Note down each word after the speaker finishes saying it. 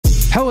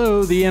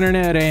Hello, the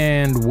internet,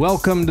 and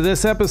welcome to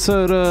this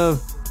episode of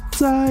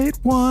Zeit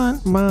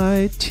Want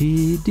My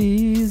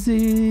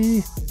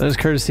TDZ. That is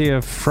courtesy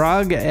of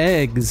Frog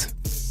Eggs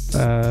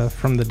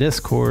from the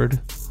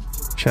Discord.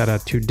 Shout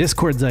out to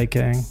Discord Zeit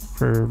Gang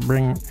for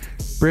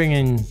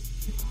bringing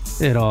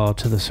it all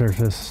to the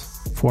surface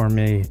for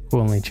me, who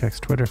only checks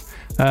Twitter.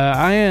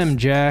 I am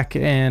Jack,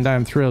 and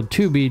I'm thrilled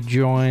to be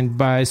joined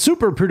by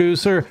super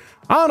producer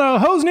Anna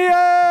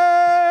Hosnier.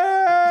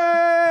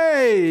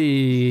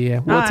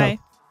 What's up?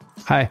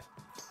 Hi.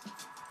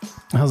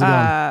 How's it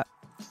going?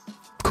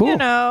 Cool. You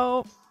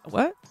know,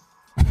 what?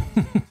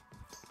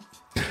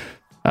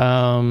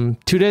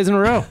 2 days in a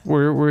row.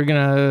 We're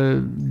going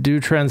to do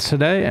trends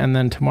today, and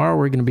then tomorrow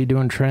we're going to be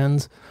doing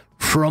trends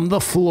from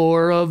the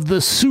floor of the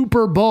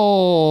Super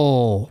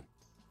Bowl.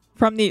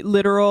 From the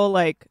literal,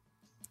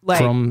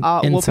 from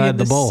inside we'll be in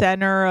the bowl.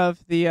 Center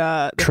of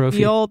the Trophy.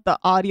 field. The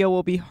audio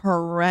will be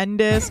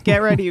horrendous. Get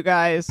ready, you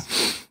guys.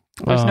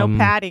 There's no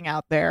padding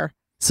out there.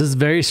 This is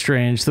very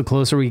strange. The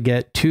closer we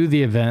get to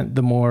the event,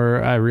 the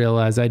more I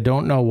realize I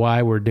don't know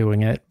why we're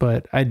doing it,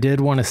 but I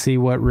did want to see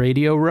what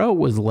Radio Row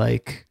was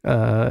like,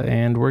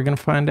 and we're going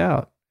to find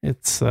out.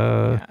 This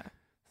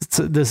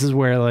is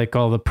where like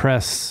all the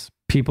press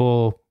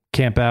people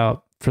camp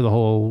out for the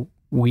whole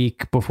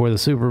week before the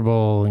Super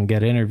Bowl and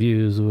get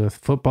interviews with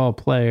football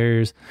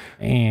players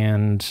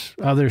and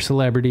other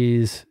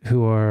celebrities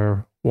who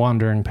are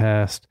wandering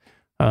past.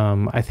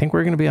 I think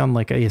we're going to be on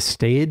like a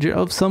stage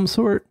of some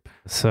sort.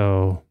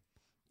 So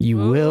you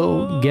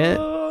will get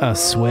a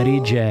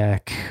sweaty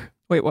Jack.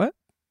 Wait, what?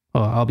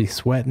 Oh, I'll be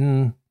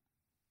sweating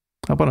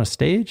up on a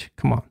stage?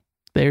 Come on.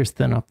 There's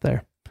thin up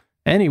there.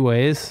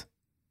 Anyways,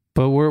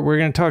 but we're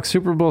going to talk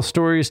Super Bowl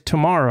stories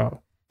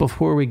tomorrow.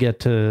 Before we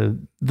get to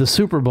the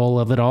Super Bowl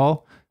of it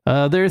all,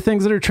 there are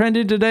things that are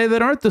trending today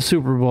that aren't the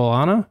Super Bowl,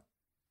 Anna.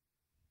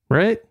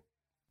 Right?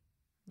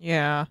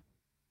 Yeah.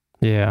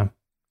 Yeah.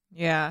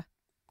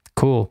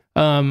 Cool.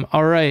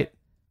 All right.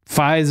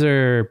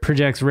 Pfizer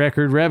projects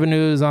record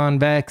revenues on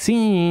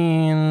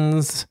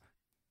vaccines.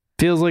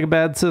 Feels like a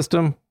bad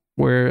system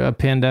where a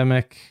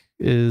pandemic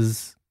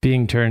is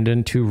being turned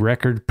into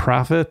record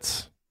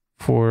profits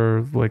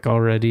for like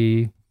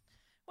already.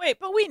 Wait,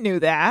 but we knew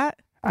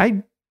that.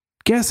 I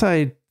guess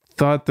I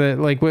thought that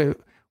like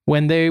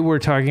when they were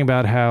talking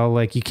about how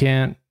like you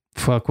can't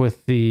fuck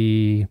with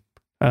the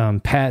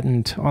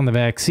patent on the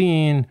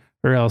vaccine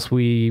or else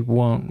we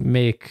won't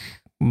make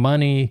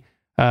money.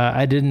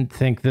 I didn't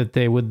think that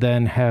they would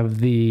then have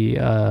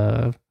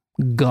the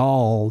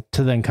gall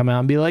to then come out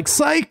and be like,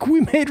 psych,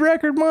 we made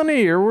record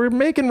money or we're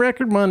making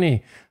record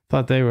money.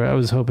 I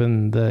was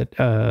hoping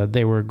that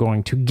they were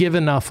going to give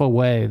enough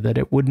away that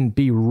it wouldn't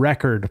be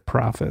record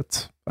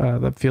profits.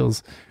 That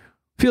feels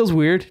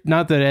weird.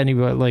 Not that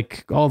anybody,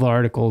 like all the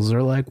articles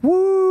are like,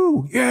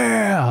 woo,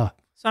 yeah.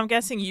 So I'm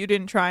guessing you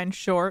didn't try and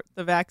short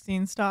the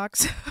vaccine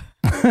stocks.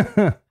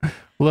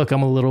 Look,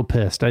 I'm a little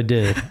pissed. I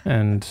did.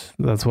 And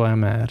that's why I'm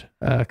mad.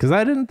 Because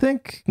I didn't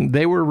think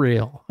they were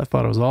real. I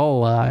thought it was all a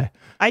lie.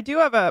 I do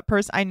have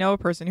I know a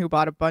person who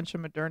bought a bunch of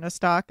Moderna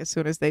stock as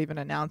soon as they even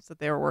announced that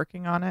they were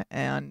working on it.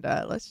 And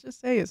let's just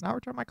say he's not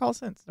returned my call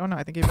since. Don't know.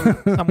 I think he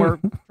was somewhere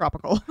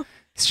tropical.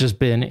 He's just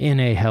been in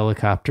a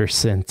helicopter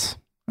since.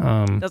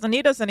 Doesn't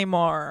need us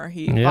anymore.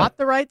 He bought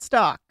the right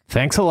stock.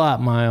 Thanks a lot,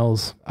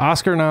 Miles.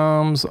 Oscar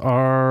noms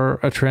are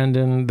a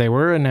trending. They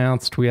were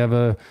announced. We have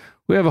a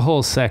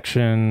whole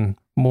section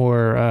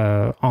more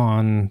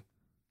on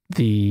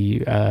the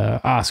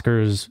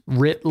Oscars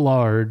writ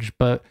large,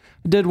 but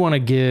I did want to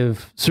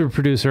give super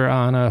producer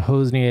Anna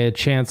Hosnier a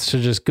chance to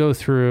just go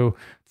through.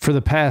 For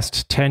the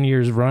past 10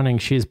 years running,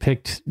 she's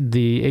picked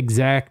the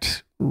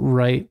exact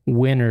right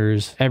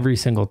winners every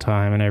single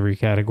time in every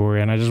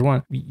category, and I just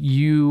want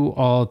you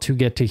all to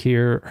get to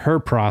hear her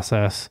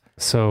process.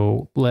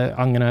 So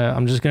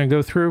I'm just gonna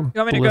go through.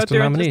 You want me to go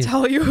through and just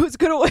tell you who's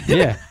gonna win?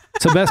 Yeah.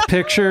 So best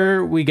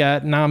picture, we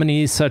got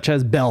nominees such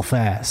as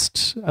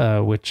Belfast,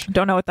 which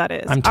don't know what that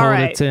is. I'm told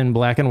it's in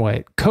black and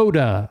white.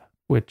 Coda,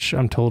 which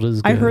I'm told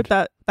is good. I heard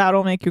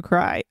that'll make you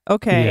cry.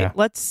 Okay,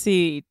 Let's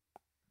see.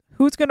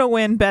 Who's gonna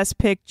win best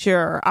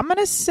picture? I'm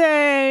gonna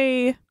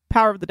say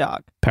Power of the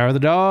Dog. Power of the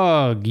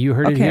Dog. You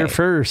heard it here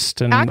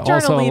first, and Actor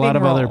also a lot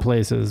of role. other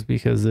places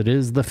because it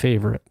is the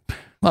favorite.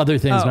 Other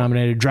things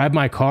nominated. Drive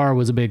My Car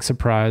was a big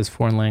surprise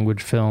foreign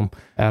language film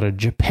out of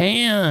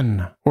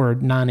Japan, or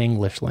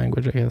non-English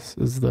language, I guess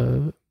is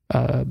the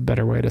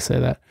better way to say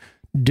that.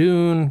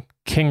 Dune,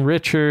 King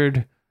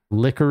Richard,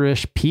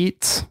 Licorice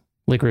Pizza,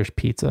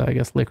 I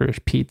guess. Licorice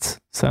Pete's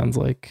sounds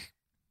like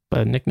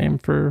a nickname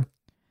for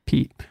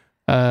Pete.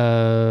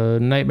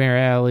 Nightmare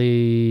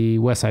Alley,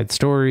 West Side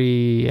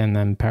Story, and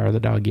then Power of the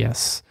Dog,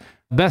 yes.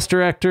 Best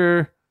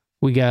Director,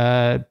 we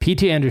got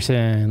P.T.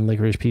 Anderson,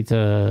 Licorice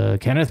Pizza,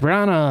 Kenneth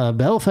Branagh,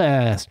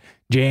 Belfast,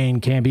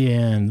 Jane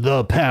Campion,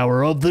 The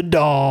Power of the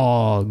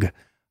Dog.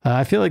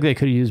 I feel like they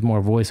could have used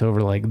more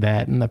voiceover like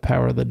that in The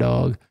Power of the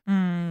Dog.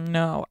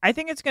 No, I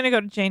think it's going to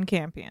go to Jane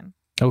Campion.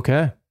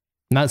 Okay.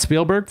 Not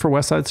Spielberg for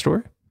West Side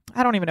Story?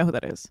 I don't even know who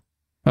that is.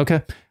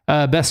 Okay.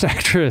 Best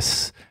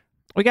Actress,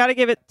 We got to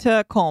give it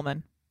to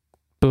Coleman.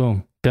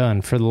 Boom.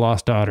 Done for The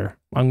Lost Daughter.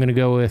 I'm going to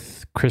go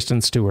with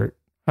Kristen Stewart.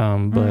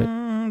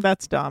 But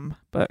that's dumb.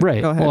 But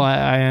right. Go ahead. Well,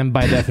 I am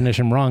by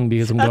definition wrong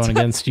because I'm going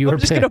against your pick. I'm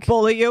just going to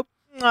bully you.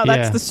 Oh,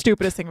 that's the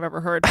stupidest thing I've ever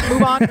heard.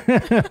 Move on.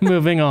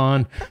 Moving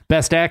on.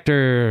 Best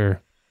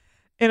actor.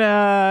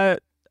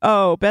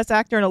 Best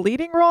actor in a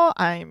leading role?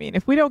 I mean,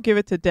 if we don't give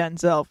it to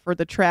Denzel for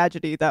the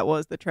tragedy that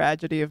was the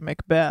tragedy of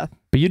Macbeth.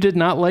 But you did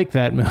not like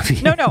that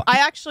movie. No.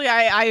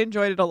 I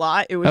enjoyed it a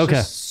lot. It was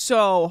just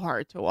so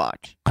hard to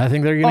watch. I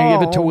think they're going to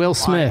give it to Will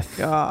Smith.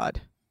 Oh, my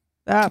God.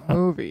 That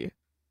movie.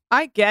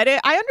 I get it.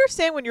 I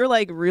understand when you're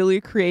like really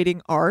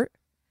creating art,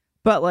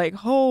 but like,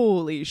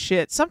 holy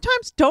shit.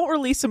 Sometimes don't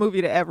release a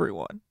movie to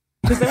everyone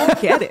because they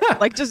won't get it.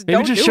 Like, just maybe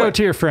don't just show it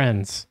to your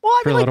friends. Well,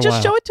 I mean, like,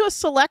 just show it to a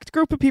select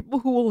group of people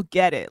who will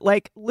get it.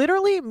 Like,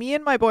 literally, me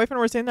and my boyfriend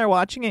were sitting there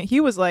watching it. He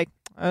was like,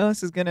 "Oh,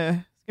 this is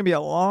gonna be a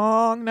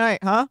long night,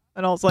 huh?"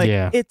 And I was like,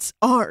 "It's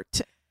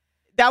art."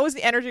 That was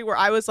the energy where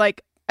I was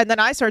like, and then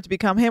I started to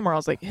become him, where I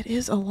was like, "It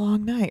is a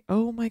long night.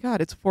 Oh my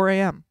God, it's 4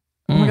 a.m.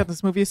 Oh my God,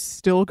 this movie is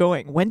still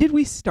going. When did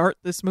we start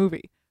this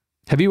movie?"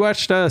 Have you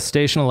watched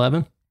Station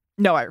 11?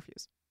 No, I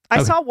refuse.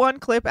 I saw one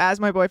clip as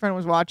my boyfriend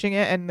was watching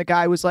it, and the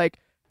guy was like,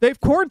 "They've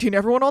quarantined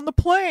everyone on the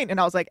plane," and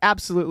I was like,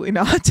 "Absolutely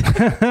not." It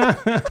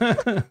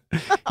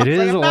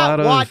is like, a lot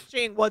of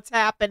watching what's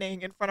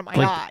happening in front of my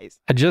eyes.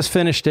 I just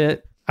finished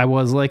it. I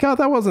was like, "Oh,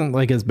 that wasn't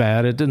like as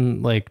bad. It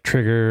didn't like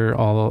trigger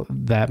all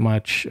that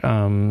much,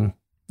 paranoia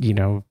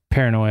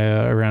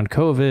around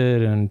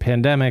COVID and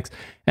pandemics."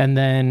 And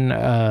then,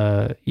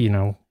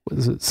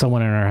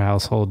 someone in our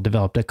household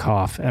developed a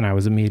cough, and I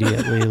was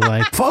immediately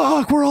like,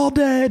 "Fuck, we're all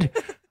dead."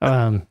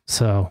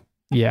 So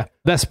yeah,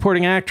 best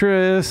supporting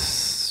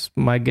actress.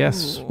 My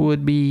guess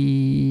would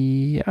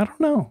be, I don't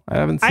know. I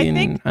haven't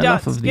seen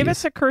enough of these. Give it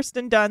to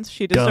Kirsten Dunst.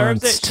 She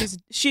deserves it.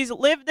 She's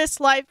lived this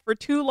life for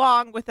too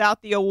long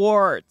without the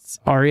awards.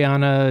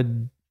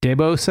 Ariana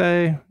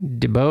DeBose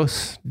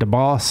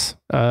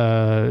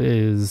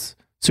is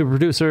super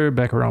producer.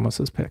 Becca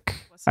Ramos's pick.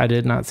 I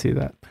did not see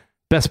that.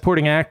 Best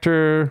supporting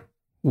actor.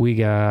 We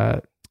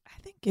got. I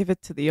think give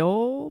it to the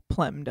old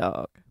Plem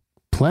Dog.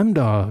 Plem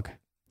Dog.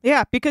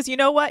 Yeah, because you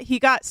know what? He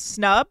got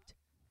snubbed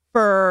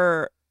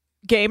for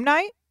Game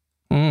Night.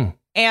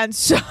 And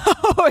so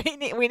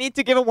we need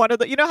to give him one of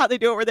the, you know how they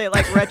do it where they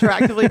like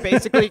retroactively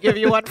basically give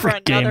you one for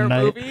another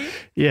movie?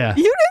 Yeah.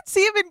 You didn't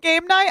see him in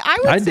Game Night?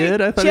 I did.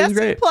 I thought Jesse he was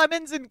great.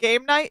 Plemons in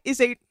Game Night is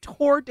a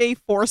tour de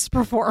force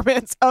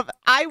performance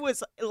I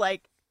was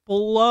like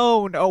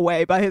blown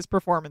away by his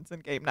performance in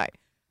Game Night.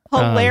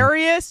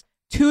 Hilarious,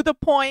 to the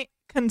point,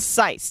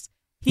 concise.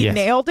 He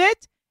nailed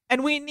it,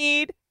 and we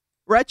need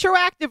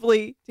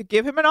retroactively to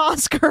give him an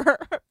Oscar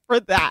for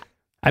that.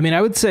 I mean,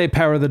 I would say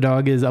Power of the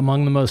Dog is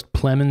among the most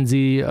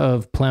Plemons-y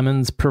of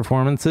Plemons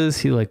performances.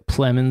 He like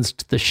Plemons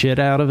the shit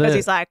out of it. Because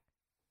he's like,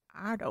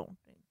 "I don't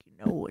think you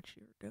know what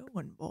you're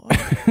doing, boy."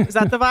 Is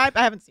that the vibe?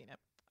 I haven't seen it.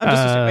 I'm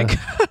just assuming.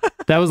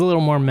 That was a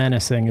little more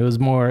menacing. It was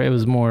more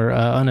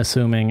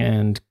unassuming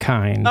and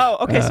kind. Oh,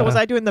 okay. So was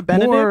I doing the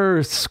Benedict?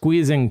 More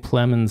squeezing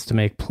Plemons to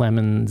make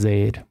Plemons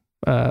aid.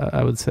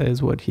 I would say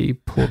is what he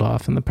pulled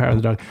off in the Power of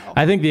the Dog.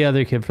 I think the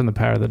other kid from the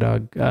Power of the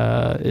Dog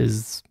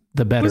is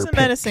the better. Who's the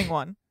menacing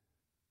one?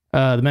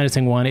 The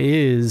menacing one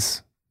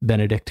is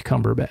Benedict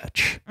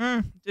Cumberbatch.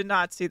 Did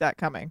not see that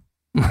coming.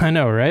 I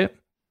know, right?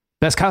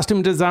 Best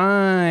costume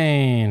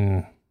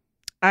design.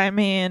 I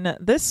mean,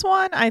 this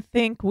one I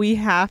think we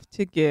have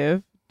to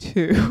give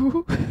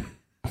to...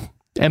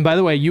 And by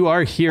the way, you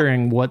are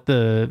hearing what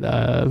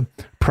the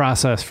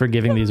process for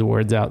giving these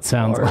awards out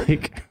sounds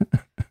like.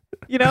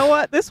 You know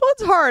what? This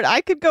one's hard.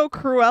 I could go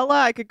Cruella.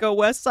 I could go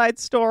West Side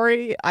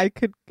Story. I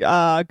could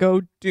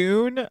go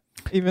Dune,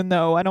 even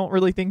though I don't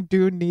really think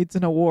Dune needs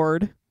an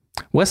award.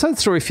 West Side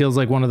Story feels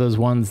like one of those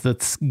ones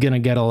that's going to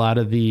get a lot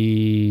of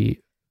these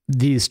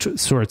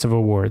sorts of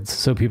awards.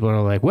 So people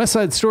are like, West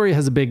Side Story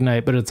has a big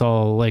night, but it's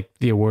all like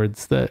the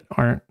awards that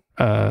aren't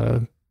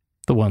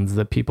the ones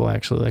that people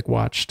actually like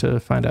watch to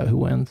find out who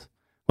wins.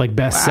 Like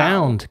Best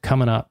Sound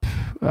coming up.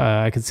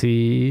 I could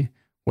see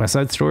West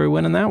Side Story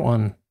winning that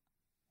one.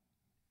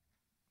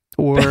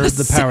 Or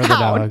The Power of the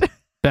Dog.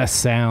 Best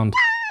Sound.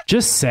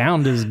 Just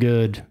sound is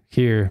good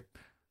here.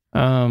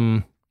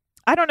 I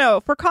don't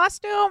know. For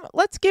costume,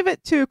 let's give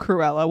it to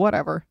Cruella.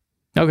 Whatever.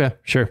 Okay,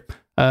 sure.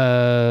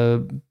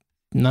 None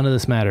of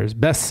this matters.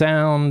 Best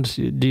sound.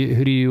 Who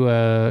do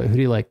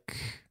you like?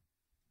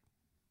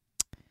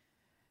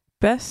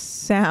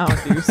 Best sound,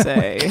 you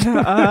say?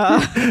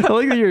 I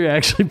like that you're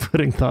actually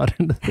putting thought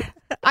into it.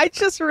 I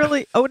just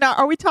really. Oh, now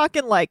are we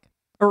talking like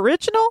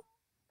original?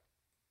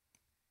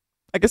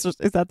 I guess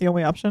is that the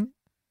only option?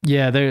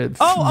 Yeah, very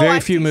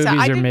few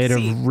movies are made of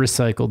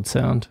recycled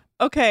sound.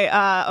 Okay,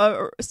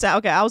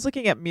 okay, I was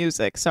looking at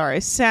music.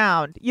 Sorry,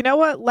 sound. You know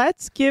what?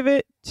 Let's give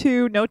it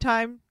to No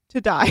Time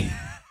to Die.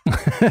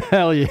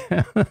 Hell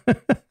yeah!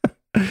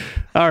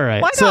 All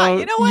right, why not? So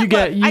you know what? You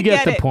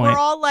get the point. We're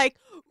all like,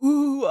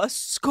 ooh, a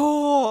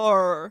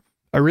score.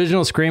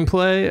 Original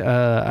screenplay.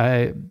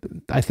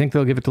 I think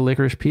they'll give it to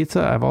Licorice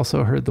Pizza. I've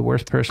also heard The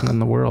Worst Person in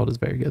the World is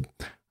very good.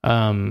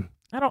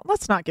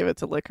 Let's not give it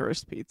to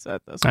Licorice Pizza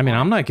at this I mean,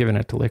 point. I'm not giving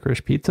it to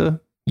Licorice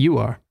Pizza. You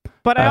are.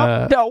 But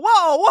I don't, no,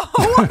 whoa.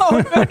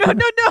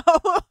 No.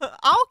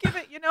 I'll give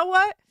it, you know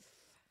what?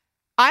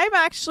 I'm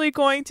actually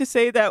going to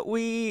say that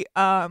we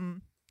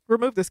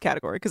remove this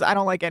category because I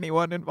don't like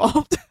anyone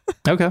involved.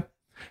 Okay.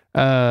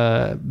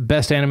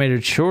 Best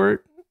animated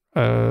short.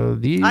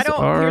 Here's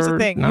the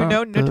thing.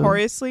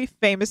 Notoriously,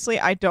 famously,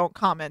 I don't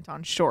comment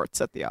on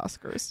shorts at the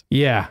Oscars.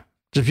 Yeah.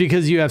 Just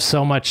because you have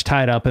so much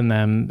tied up in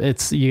them,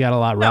 you got a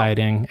lot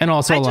riding, and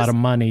also a lot of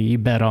money. You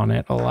bet on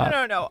it a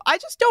lot. No. I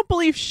just don't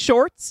believe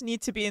shorts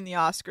need to be in the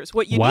Oscars.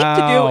 What you need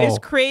to do is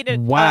create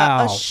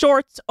a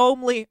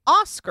shorts-only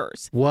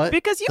Oscars. What?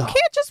 Because you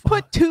can't just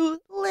put two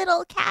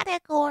little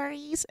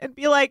categories and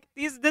be like,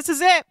 this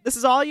is it. This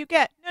is all you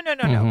get. No.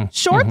 Mm-hmm.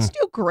 Shorts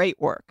do great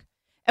work.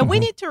 And we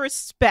need to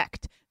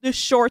respect the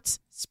shorts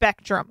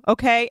spectrum,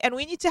 okay? And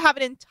we need to have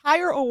an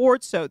entire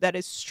award show that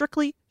is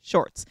strictly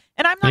shorts.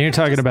 And I'm not. And you're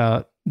talking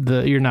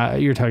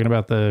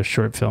about the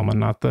short film and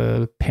not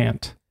the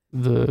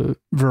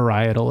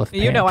varietal of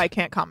pant. You know I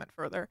can't comment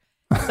further.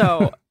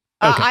 So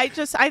I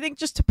think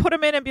just to put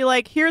them in and be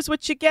like, here's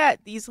what you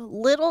get, these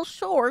little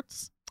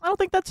shorts. I don't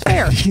think that's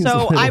fair.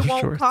 So I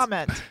won't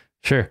comment.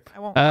 Sure. I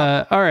won't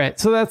comment. All right.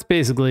 So that's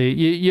basically,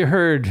 you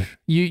heard,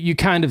 you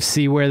kind of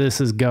see where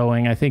this is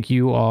going. I think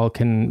you all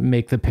can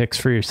make the picks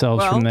for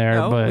yourselves from there.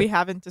 No, but we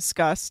haven't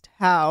discussed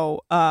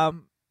how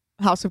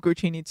House of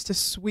Gucci needs to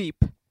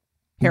sweep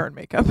hair and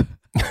makeup.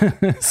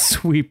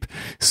 sweep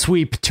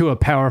to a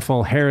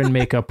powerful hair and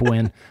makeup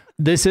win.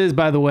 This is,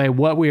 by the way,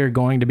 what we are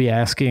going to be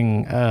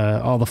asking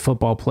all the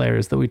football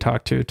players that we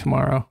talk to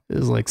tomorrow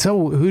is like,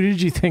 so who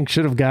did you think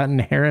should have gotten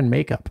hair and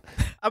makeup?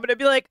 I'm going to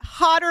be like,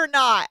 hot or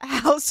not,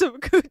 House of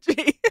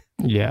Gucci.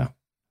 Yeah.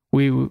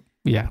 We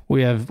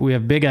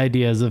have big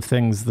ideas of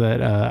things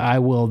that I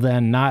will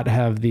then not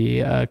have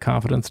the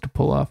confidence to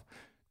pull off.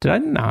 Did I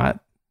not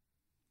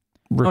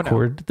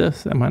record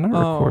this? Am I not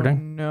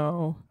recording?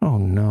 Oh,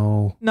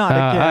 no. Not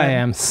again. I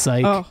am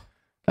psych. Oh.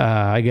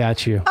 I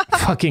got you.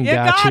 Fucking you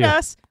got you.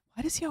 Us.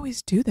 Why does he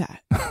always do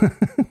that?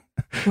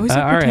 He always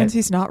pretends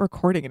he's not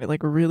recording, and it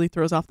like really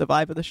throws off the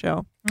vibe of the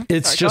show.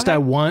 It's just I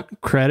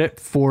want credit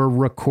for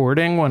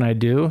recording when I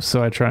do,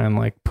 so I try and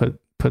like put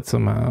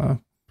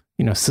some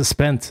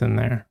suspense in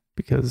there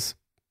because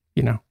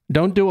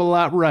don't do a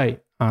lot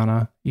right,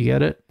 Anna. You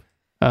get it?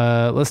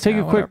 Let's take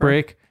a quick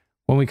break.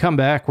 When we come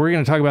back, we're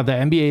going to talk about the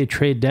NBA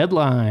trade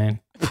deadline.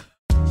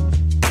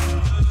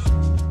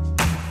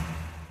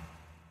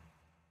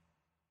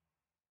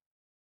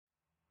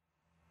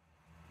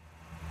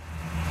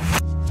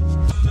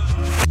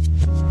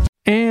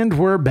 And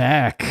we're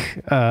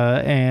back.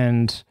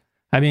 And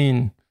I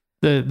mean,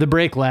 the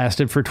break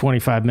lasted for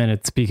 25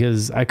 minutes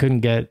because I couldn't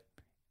get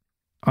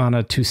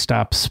Anna to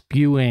stop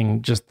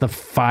spewing just the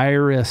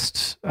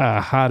fierest,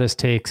 hottest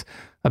takes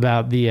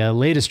about the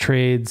latest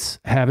trades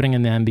happening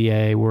in the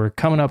NBA. We're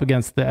coming up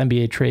against the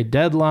NBA trade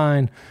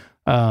deadline.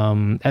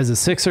 As a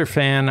Sixer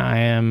fan, I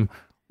am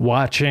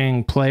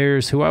watching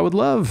players who I would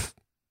love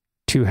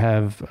to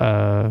have,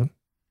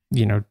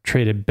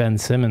 traded Ben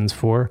Simmons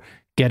for,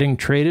 getting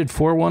traded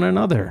for one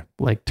another,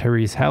 like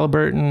Tyrese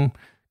Halliburton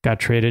got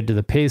traded to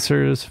the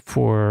Pacers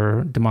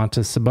for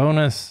Domantas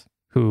Sabonis,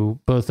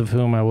 both of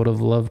whom I would have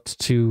loved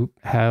to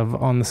have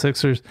on the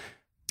Sixers.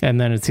 And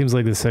then it seems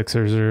like the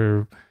Sixers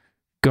are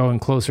going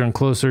closer and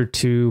closer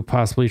to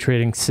possibly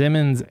trading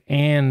Simmons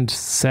and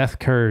Seth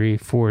Curry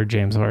for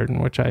James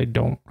Harden, which I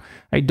don't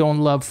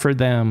love for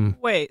them.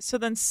 Wait, so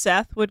then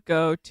Seth would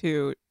go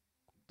to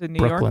the New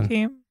Brooklyn. York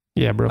team?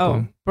 Yeah,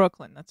 Brooklyn. Oh,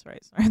 Brooklyn, that's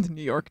right. Sorry, the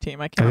New York team.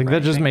 I think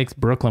that just makes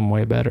Brooklyn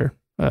way better.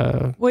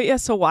 Wait, yeah,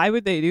 so why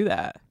would they do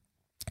that?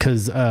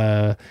 Because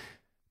Daryl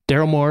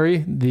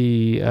Morey,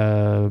 the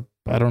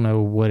I don't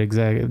know what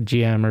exact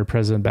GM or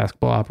president of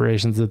basketball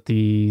operations at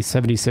the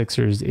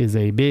 76ers, is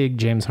a big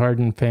James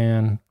Harden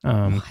fan.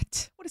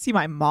 What is he,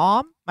 my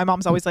mom? My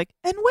mom's always like,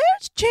 and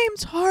where's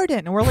James Harden?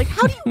 And we're like,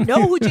 how do you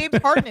know who James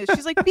Harden is?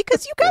 She's like,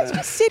 because you guys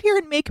just sit here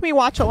and make me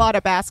watch a lot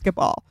of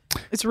basketball.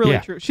 It's really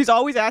true. She's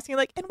always asking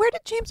like, and where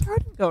did James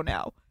Harden go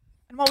now?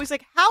 And I'm always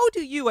like, how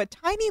do you, a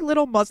tiny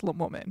little Muslim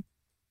woman,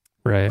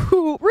 right,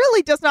 who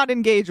really does not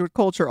engage with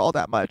culture all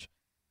that much,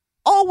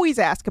 always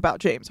ask about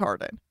James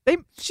Harden?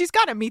 She's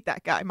got to meet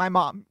that guy, my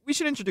mom. We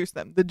should introduce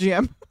them, the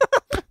GM.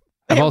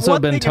 I've also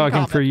been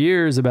talking for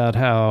years about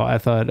how I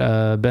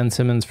thought Ben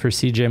Simmons for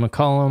CJ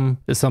McCollum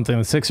is something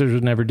the Sixers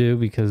would never do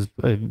because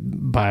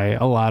by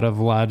a lot of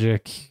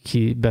logic,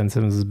 Ben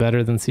Simmons is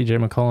better than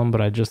CJ McCollum, but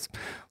I just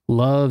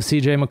love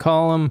CJ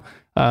McCollum.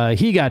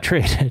 He got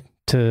traded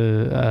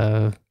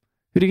to,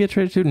 who did he get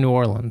traded to? New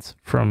Orleans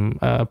from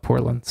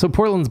Portland. So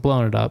Portland's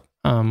blown it up.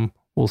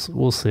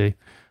 We'll see.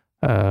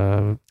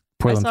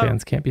 Portland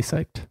fans can't be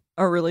psyched.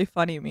 A really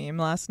funny meme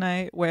last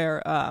night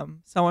where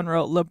someone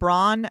wrote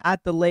LeBron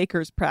at the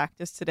Lakers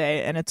practice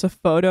today, and it's a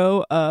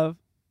photo of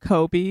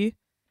Kobe,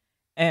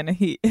 and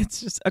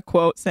it's just a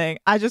quote saying,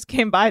 "I just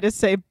came by to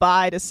say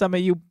bye to some of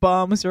you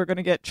bums who are going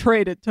to get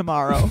traded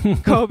tomorrow."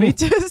 Kobe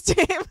to his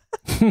team.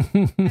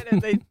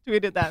 And they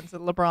tweeted that and said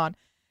LeBron.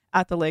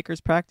 at the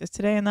Lakers practice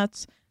today, and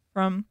that's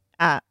from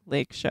at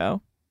Lake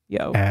Show.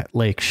 Yo. At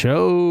Lake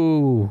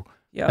Show.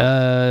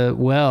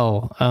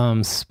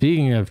 Yo.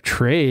 Speaking of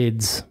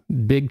trades,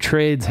 big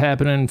trades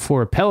happening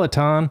for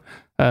Peloton.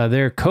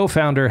 Their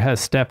co-founder has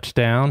stepped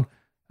down,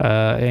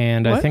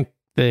 and what? I think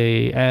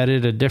they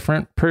added a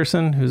different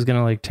person who's going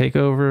to like take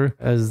over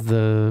as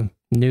the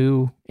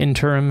new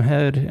interim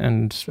head,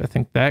 and I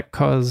think that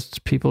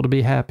caused people to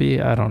be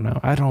happy. I don't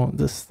know.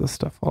 This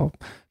stuff all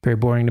very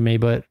boring to me,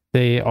 but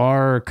they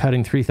are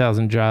cutting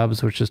 3,000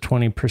 jobs, which is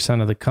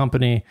 20% of the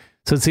company.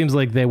 So it seems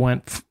like they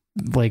went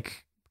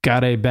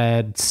got a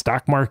bad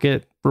stock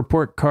market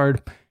report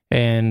card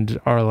and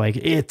are like,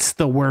 it's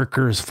the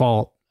workers'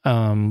 fault.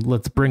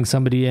 Let's bring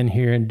somebody in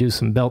here and do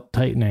some belt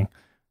tightening.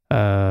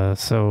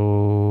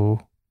 So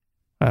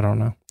I don't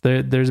know.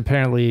 There's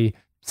apparently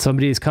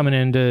somebody's coming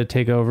in to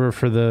take over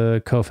for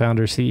the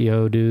co-founder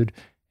CEO dude.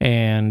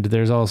 And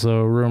there's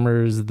also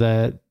rumors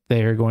that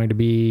they are going to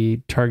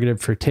be targeted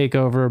for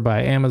takeover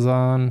by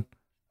Amazon,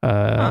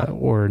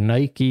 or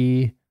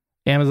Nike.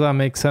 Amazon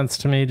makes sense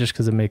to me just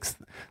because it makes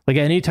like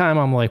anytime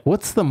I'm like,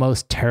 what's the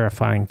most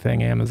terrifying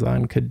thing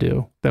Amazon could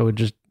do that would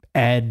just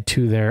add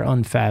to their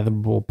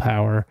unfathomable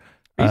power?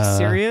 Are you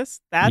serious?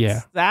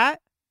 That's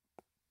that?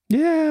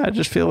 Yeah, I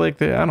just feel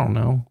like I don't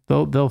know.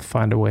 They'll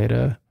find a way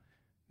to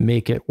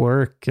make it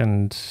work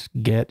and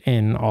get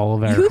in all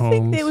of our homes. You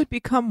think they would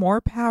become more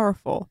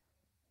powerful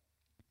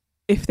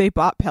if they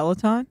bought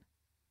Peloton?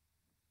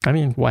 I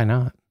mean, why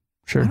not?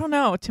 Sure. I don't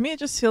know. To me, it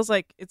just feels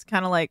like it's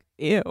kind of like,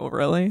 ew,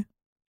 really?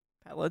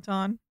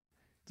 Peloton?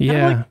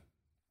 Yeah.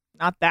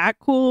 Not that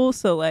cool.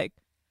 So like,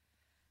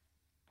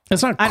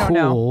 it's not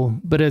cool,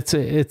 but it's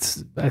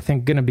I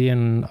think going to be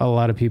in a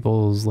lot of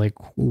people's like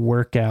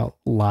workout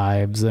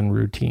lives and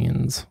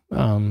routines.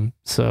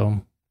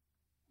 So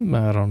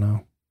I don't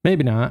know.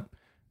 Maybe not.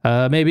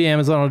 Maybe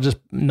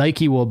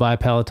Nike will buy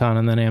Peloton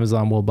and then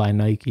Amazon will buy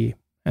Nike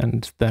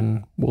and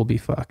then we'll be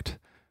fucked.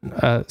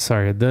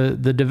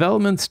 The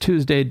developments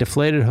Tuesday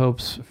deflated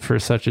hopes for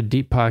such a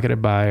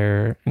deep-pocketed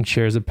buyer, and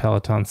shares of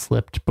Peloton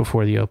slipped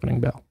before the opening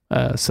bell.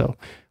 So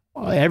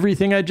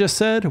everything I just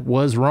said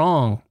was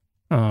wrong,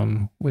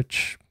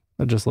 which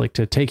I just like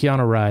to take you on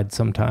a ride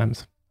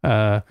sometimes.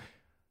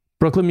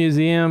 Brooklyn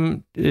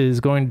Museum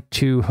is going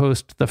to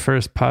host the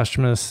first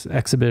posthumous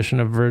exhibition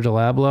of Virgil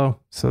Abloh,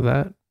 so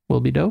that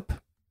will be dope.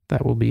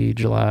 That will be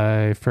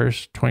July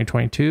 1st,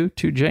 2022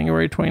 to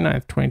January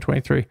 29th,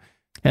 2023.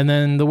 And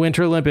then the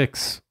Winter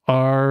Olympics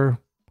are,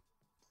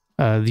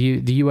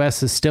 the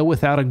U.S. is still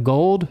without a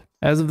gold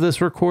as of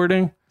this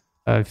recording.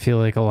 I feel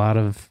like a lot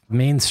of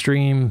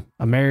mainstream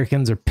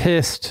Americans are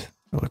pissed.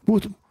 They're like,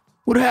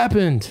 what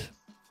happened?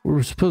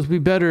 We're supposed to be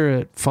better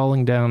at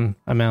falling down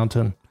a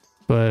mountain.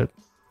 But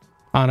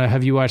Anna,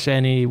 have you watched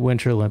any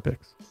Winter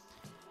Olympics?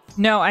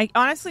 No, I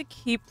honestly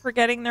keep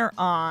forgetting they're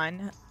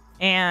on.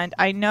 And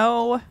I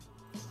know...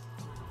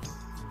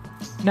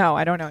 No,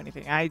 I don't know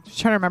anything. I'm just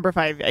trying to remember if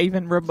I've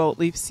even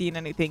remotely seen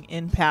anything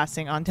in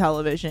passing on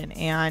television,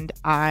 and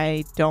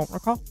I don't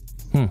recall.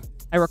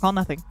 I recall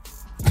nothing.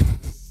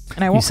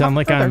 And I won't. You sound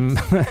like I'm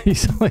like.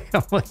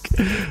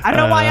 I don't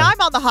know why I'm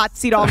on the hot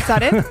seat all of a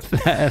sudden.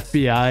 The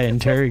FBI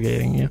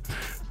interrogating you.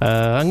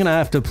 I'm gonna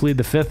have to plead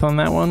the fifth on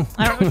that one.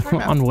 I don't know what you're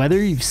talking about. On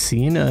whether you've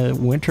seen a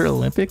Winter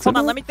Olympics. Hold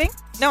on, let me think.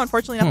 No,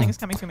 unfortunately, nothing is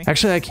coming to me.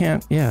 Actually, I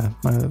can't. Yeah,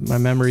 my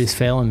memory's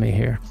failing me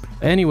here.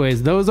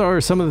 Anyways, those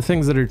are some of the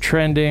things that are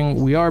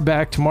trending. We are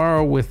back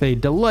tomorrow with a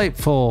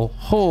delightful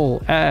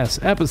whole ass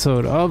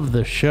episode of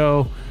the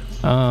show.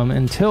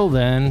 Until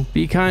then,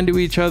 be kind to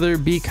each other.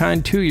 Be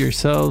kind to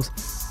yourselves.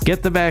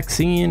 Get the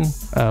vaccine.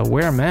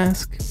 Wear a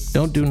mask.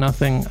 Don't do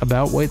nothing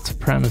about white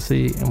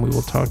supremacy. And we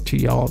will talk to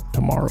y'all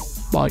tomorrow.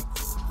 Bye.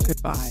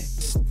 Goodbye.